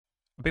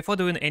Before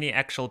doing any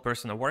actual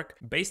personal work,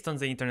 based on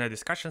the internet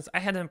discussions, I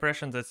had the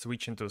impression that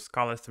switching to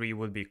Scala 3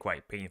 would be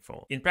quite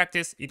painful. In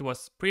practice, it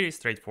was pretty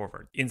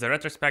straightforward. In the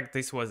retrospect,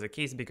 this was the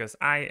case because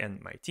I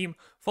and my team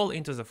fall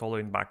into the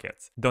following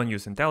buckets. Don't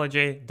use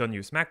IntelliJ, don't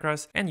use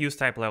macros, and use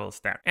type level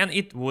stack. And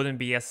it wouldn't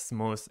be as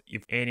smooth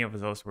if any of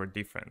those were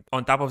different.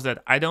 On top of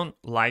that, I don't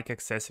like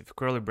excessive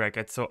curly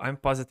brackets, so I'm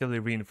positively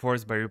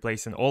reinforced by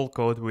replacing all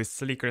code with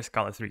slicker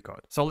Scala 3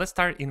 code. So let's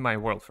start in my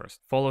world first.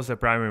 Follow the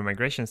primary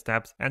migration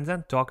steps and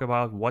then talk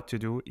about what to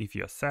do if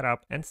your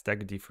setup and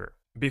stack differ.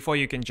 Before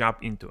you can jump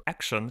into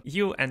action,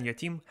 you and your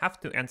team have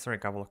to answer a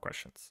couple of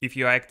questions. If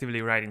you are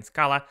actively writing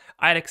Scala,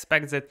 I'd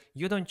expect that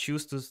you don't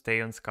choose to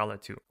stay on Scala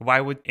 2. Why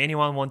would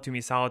anyone want to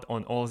miss out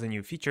on all the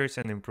new features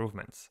and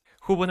improvements?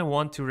 Who wouldn't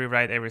want to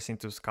rewrite everything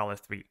to Scala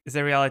 3?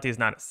 The reality is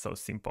not so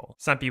simple.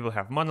 Some people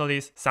have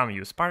monoliths, some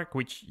use Spark,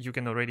 which you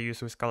can already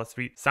use with Scala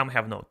 3, some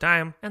have no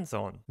time, and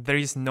so on. There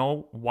is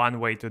no one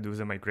way to do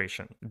the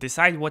migration.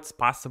 Decide what's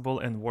possible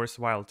and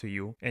worthwhile to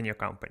you and your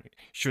company.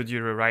 Should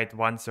you rewrite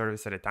one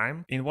service at a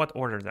time? In what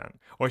order then?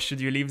 Or should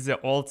you leave the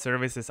old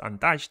services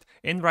untouched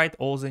and write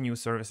all the new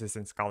services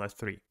in Scala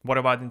 3? What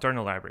about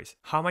internal libraries?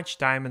 How much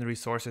time and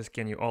resources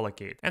can you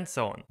allocate? And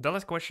so on. The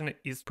last question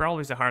is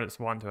probably the hardest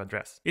one to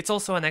address. It's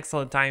also an excellent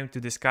time to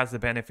discuss the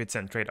benefits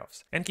and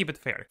trade-offs, and keep it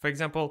fair. For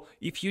example,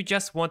 if you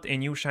just want a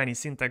new shiny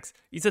syntax,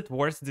 is it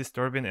worth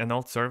disturbing an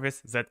old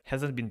service that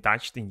hasn't been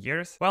touched in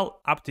years?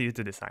 Well, up to you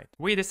to decide.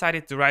 We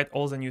decided to write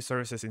all the new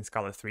services in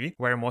Scala 3,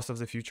 where most of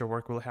the future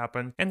work will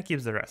happen, and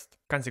keep the rest.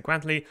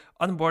 Consequently,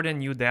 onboarding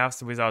new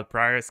devs without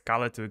prior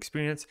Scala 2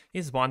 experience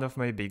is one of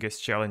my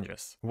biggest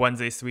challenges. Once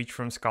they switch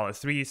from Scala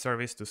 3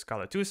 service to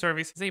Scala 2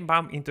 service, they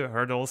bump into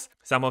hurdles.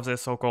 Some of the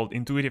so-called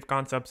intuitive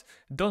concepts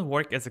don't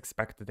work as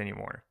expected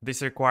anymore.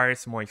 This requires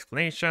more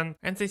explanation,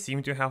 and they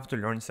seem to have to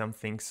learn some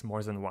things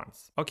more than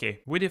once.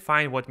 Okay, we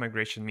define what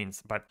migration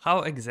means, but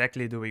how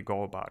exactly do we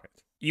go about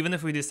it? Even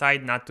if we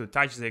decide not to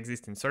touch the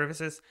existing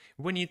services,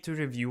 we need to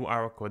review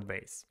our code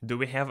base. Do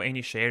we have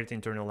any shared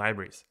internal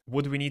libraries?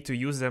 Would we need to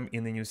use them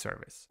in a new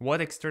service?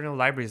 What external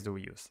libraries do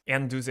we use?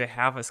 And do they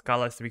have a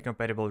Scala 3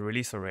 compatible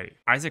release already?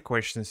 Other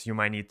questions you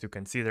might need to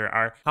consider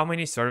are how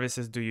many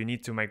services do you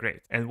need to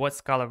migrate? And what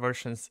Scala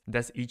versions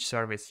does each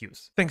service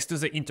use? Thanks to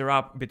the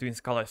interop between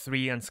Scala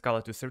 3 and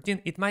Scala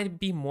 2.13, it might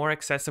be more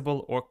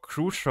accessible or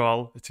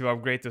crucial to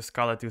upgrade to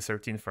Scala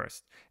 2.13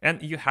 first.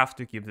 And you have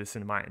to keep this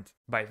in mind.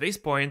 By this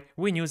point,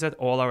 we knew that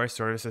all our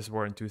services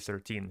were in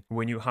 2.13.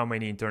 We knew how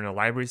many internal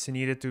libraries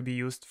needed to be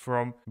used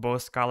from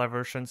both Scala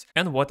versions,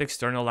 and what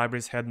external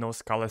libraries had no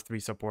Scala 3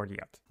 support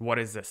yet. What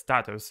is the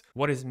status,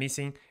 what is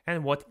missing,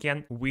 and what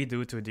can we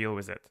do to deal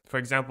with it? For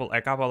example,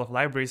 a couple of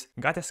libraries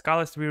got a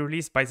Scala 3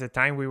 release by the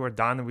time we were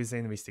done with the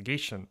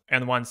investigation,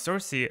 and one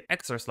sourcey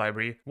Xsource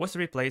library was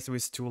replaced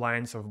with 2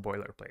 lines of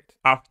boilerplate.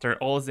 After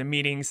all the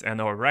meetings and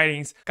our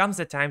writings comes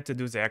the time to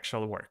do the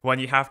actual work. When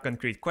you have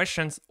concrete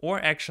questions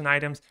or action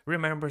items,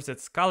 remember that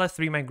Scala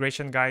 3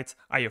 migration guides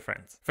are your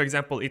friends. For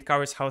example, it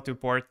covers how to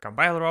port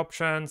compiler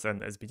options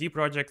and SBT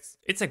projects.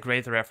 It's a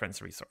great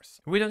reference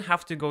resource. We don't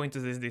have to go into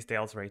these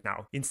details right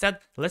now. Instead,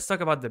 let's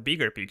talk about the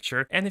bigger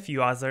picture and a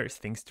few other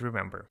things to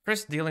remember.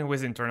 First, dealing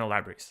with internal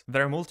libraries.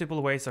 There are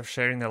multiple ways of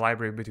sharing a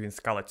library between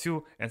Scala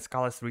 2 and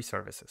Scala 3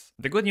 services.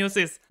 The good news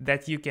is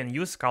that you can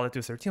use Scala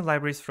 2.13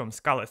 libraries from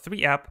Scala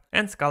 3 app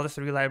and Scala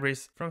 3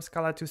 libraries from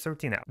Scala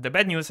 2.13 app. The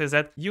bad news is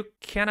that you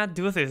cannot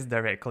do this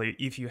directly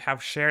if you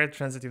have shared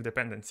transitive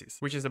dependencies,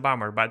 which is a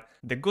bummer, but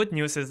the good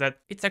news is that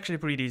it's actually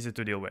pretty easy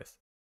to deal with.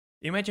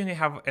 Imagine you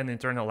have an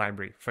internal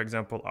library, for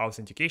example,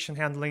 authentication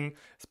handling,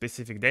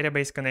 specific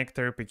database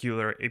connector,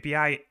 peculiar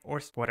API, or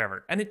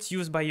whatever, and it's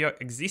used by your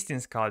existing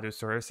Scala 2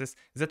 services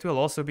that will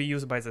also be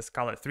used by the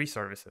Scala 3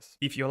 services.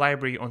 If your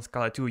library on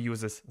Scala 2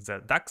 uses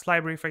the DAX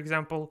library, for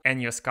example,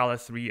 and your Scala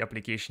 3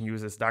 application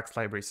uses DAX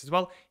libraries as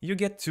well, you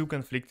get 2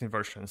 conflicting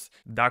versions,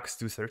 DAX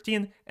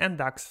 2.13 and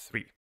DAX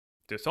 3.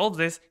 To solve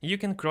this, you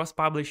can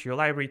cross-publish your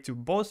library to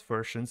both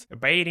versions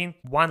by adding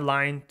one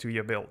line to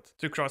your build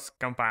to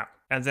cross-compile.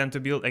 And then to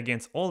build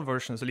against all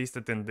versions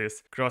listed in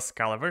this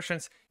cross-Scala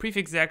versions,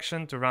 prefix the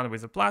action to run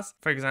with a plus,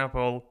 for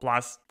example,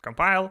 plus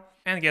compile,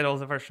 and get all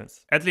the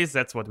versions. At least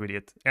that's what we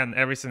did, and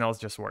everything else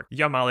just worked.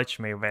 Your mileage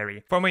may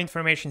vary. For more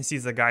information, see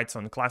the guides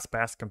on class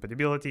path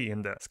compatibility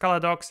in the Scala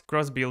docs,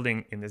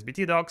 cross-building in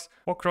SBT docs,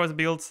 or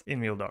cross-builds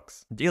in Mil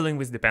docs. Dealing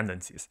with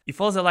dependencies. If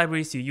all the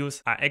libraries you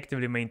use are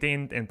actively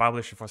maintained and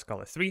published for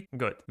Scala 3,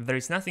 good. There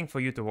is nothing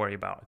for you to worry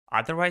about.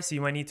 Otherwise,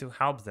 you might need to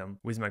help them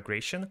with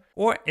migration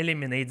or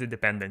eliminate the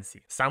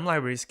dependency. Some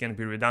libraries can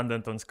be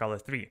redundant on Scala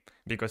 3,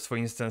 because for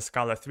instance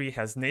Scala 3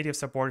 has native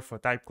support for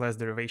type class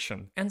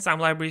derivation, and some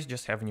libraries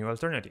just have new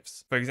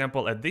alternatives. For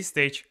example, at this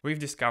stage we've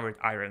discovered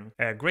Iron,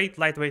 a great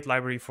lightweight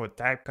library for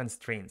type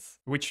constraints,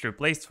 which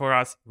replaced for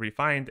us,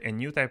 refined, and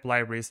new type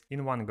libraries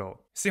in one go.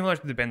 Similar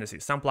to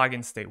dependencies, some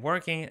plugins stay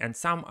working and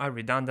some are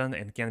redundant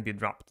and can be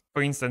dropped.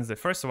 For instance, the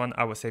first one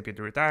I was happy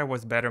to retire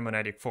was better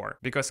monadic 4,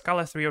 because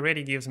Scala 3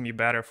 already gives me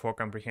better 4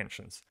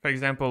 comprehensions. For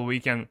example, we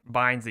can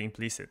bind the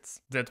implicits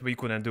that we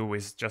couldn't do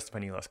with just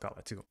vanilla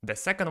Scala 2. The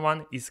second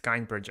one is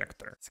kind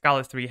projector.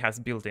 Scala 3 has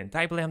built-in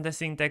type lambda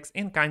syntax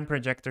and kind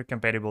projector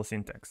compatible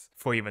syntax.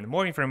 For even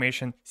more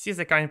information, see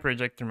the kind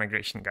projector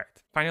migration guide.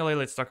 Finally,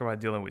 let's talk about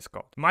dealing with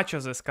code. Much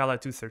of the Scala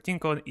 2.13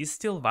 code is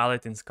still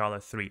valid in Scala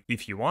 3.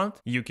 If you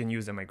want, you can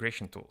use the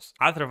migration tools.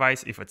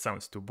 Otherwise, if it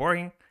sounds too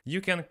boring,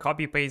 you can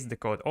copy-paste the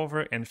code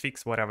over and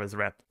fix whatever's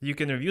read. You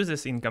can review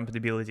these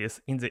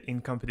incompatibilities in the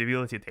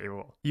incompatibility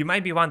table. You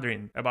might be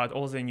wondering about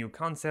all the new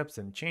concepts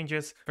and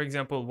changes. For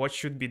example, what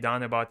should be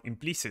done about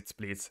implicit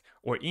splits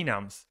or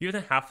enums. You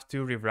don't have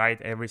to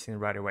rewrite everything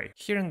right away.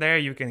 Here and there,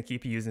 you can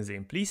keep using the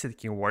implicit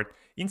keyword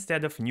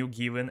instead of new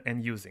given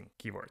and using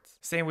keywords.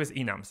 Same with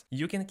enums.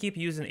 You can keep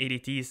using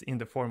ADTs in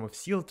the form of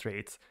seal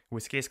traits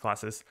with case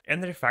classes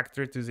and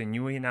refactor to the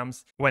new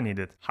enums when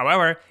needed.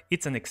 However,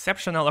 it's an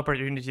exceptional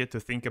opportunity to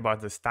think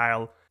about the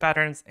style,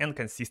 patterns, and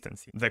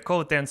consistency. The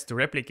code tends to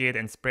replicate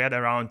and spread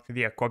around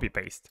via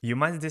copy-paste. You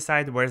must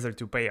decide whether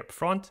to pay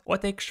upfront or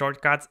take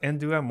shortcuts and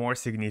do a more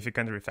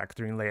significant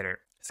refactoring later.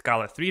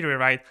 Scala 3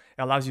 rewrite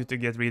allows you to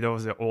get rid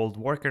of the old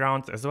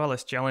workarounds as well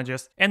as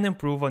challenges and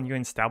improve on your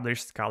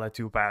established Scala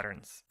 2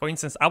 patterns. For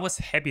instance, I was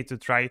happy to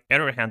try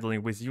error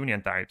handling with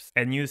union types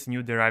and use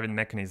new deriving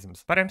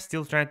mechanisms, but I'm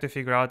still trying to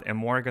figure out a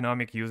more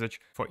ergonomic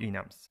usage for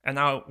enums. And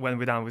now, when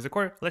we're done with the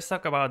core, let's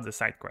talk about the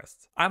side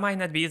quests. I might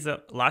not be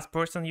the last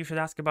person you should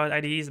ask about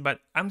IDEs, but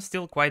I'm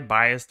still quite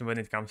biased when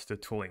it comes to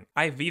tooling.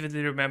 I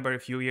vividly remember a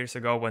few years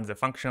ago when the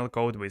functional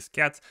code with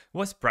cats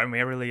was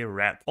primarily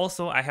red.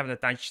 Also, I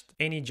haven't touched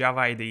any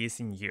Java IDEs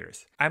in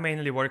years. I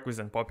mainly work with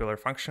unpopular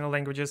functional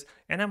languages,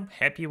 and I'm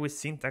happy with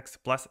syntax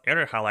plus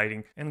error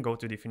highlighting and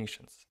go-to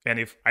definitions. And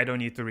if I don't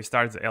need to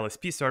restart the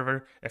LSP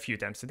server a few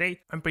times a day,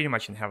 I'm pretty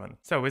much in heaven.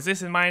 So with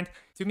this in mind,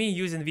 to me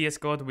using VS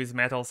Code with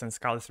metals and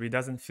Scala 3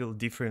 doesn't feel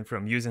different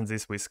from using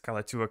this with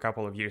Scala 2 a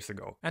couple of years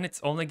ago, and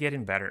it's only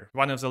getting better.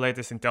 One of the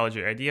latest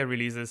IntelliJ IDEA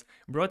releases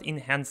brought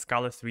enhanced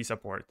Scala 3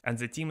 support, and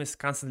the team is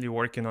constantly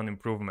working on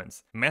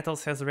improvements.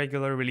 Metals has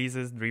regular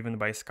releases driven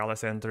by Scala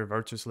Center,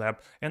 Virtuous Lab,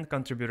 and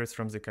contributors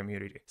from the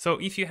community. So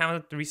if you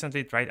haven't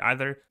recently tried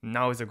either,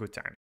 now is a good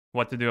time.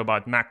 What to do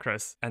about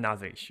macros and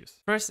other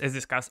issues. First, as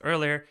discussed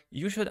earlier,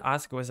 you should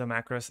ask whether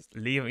macros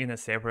live in a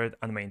separate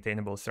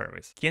unmaintainable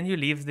service. Can you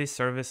leave this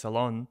service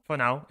alone for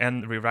now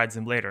and rewrite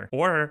them later?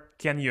 Or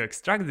can you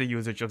extract the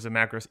usage of the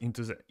macros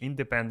into the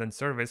independent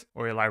service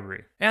or a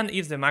library? And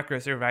if the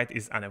macros rewrite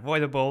is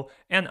unavoidable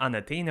and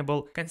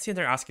unattainable,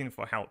 consider asking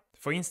for help.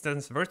 For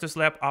instance, Virtuous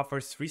Lab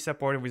offers free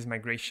support with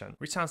migration,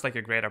 which sounds like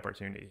a great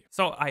opportunity.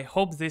 So I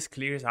hope this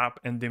clears up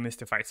and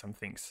demystifies some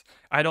things.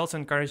 I'd also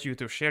encourage you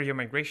to share your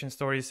migration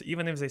stories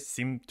even if they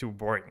seem too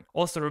boring.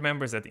 Also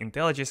remember that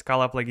IntelliJ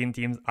Scala plugin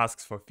team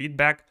asks for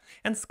feedback,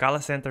 and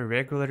Scala Center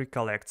regularly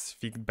collects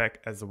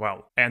feedback as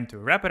well. And to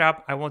wrap it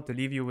up, I want to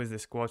leave you with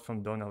this quote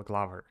from Donald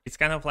Glover. It's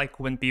kind of like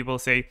when people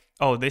say,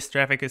 oh, this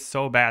traffic is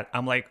so bad.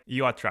 I'm like,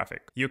 you are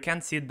traffic. You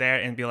can't sit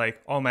there and be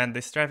like, oh man,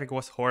 this traffic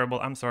was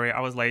horrible. I'm sorry, I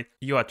was late.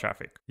 You are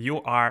traffic.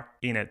 You are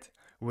in it.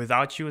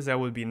 Without you, there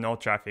would be no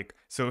traffic.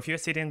 So if you're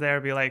sitting there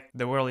and be like,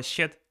 the world is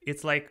shit,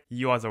 it's like,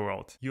 you are the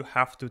world. You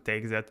have to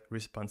take that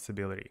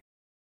responsibility.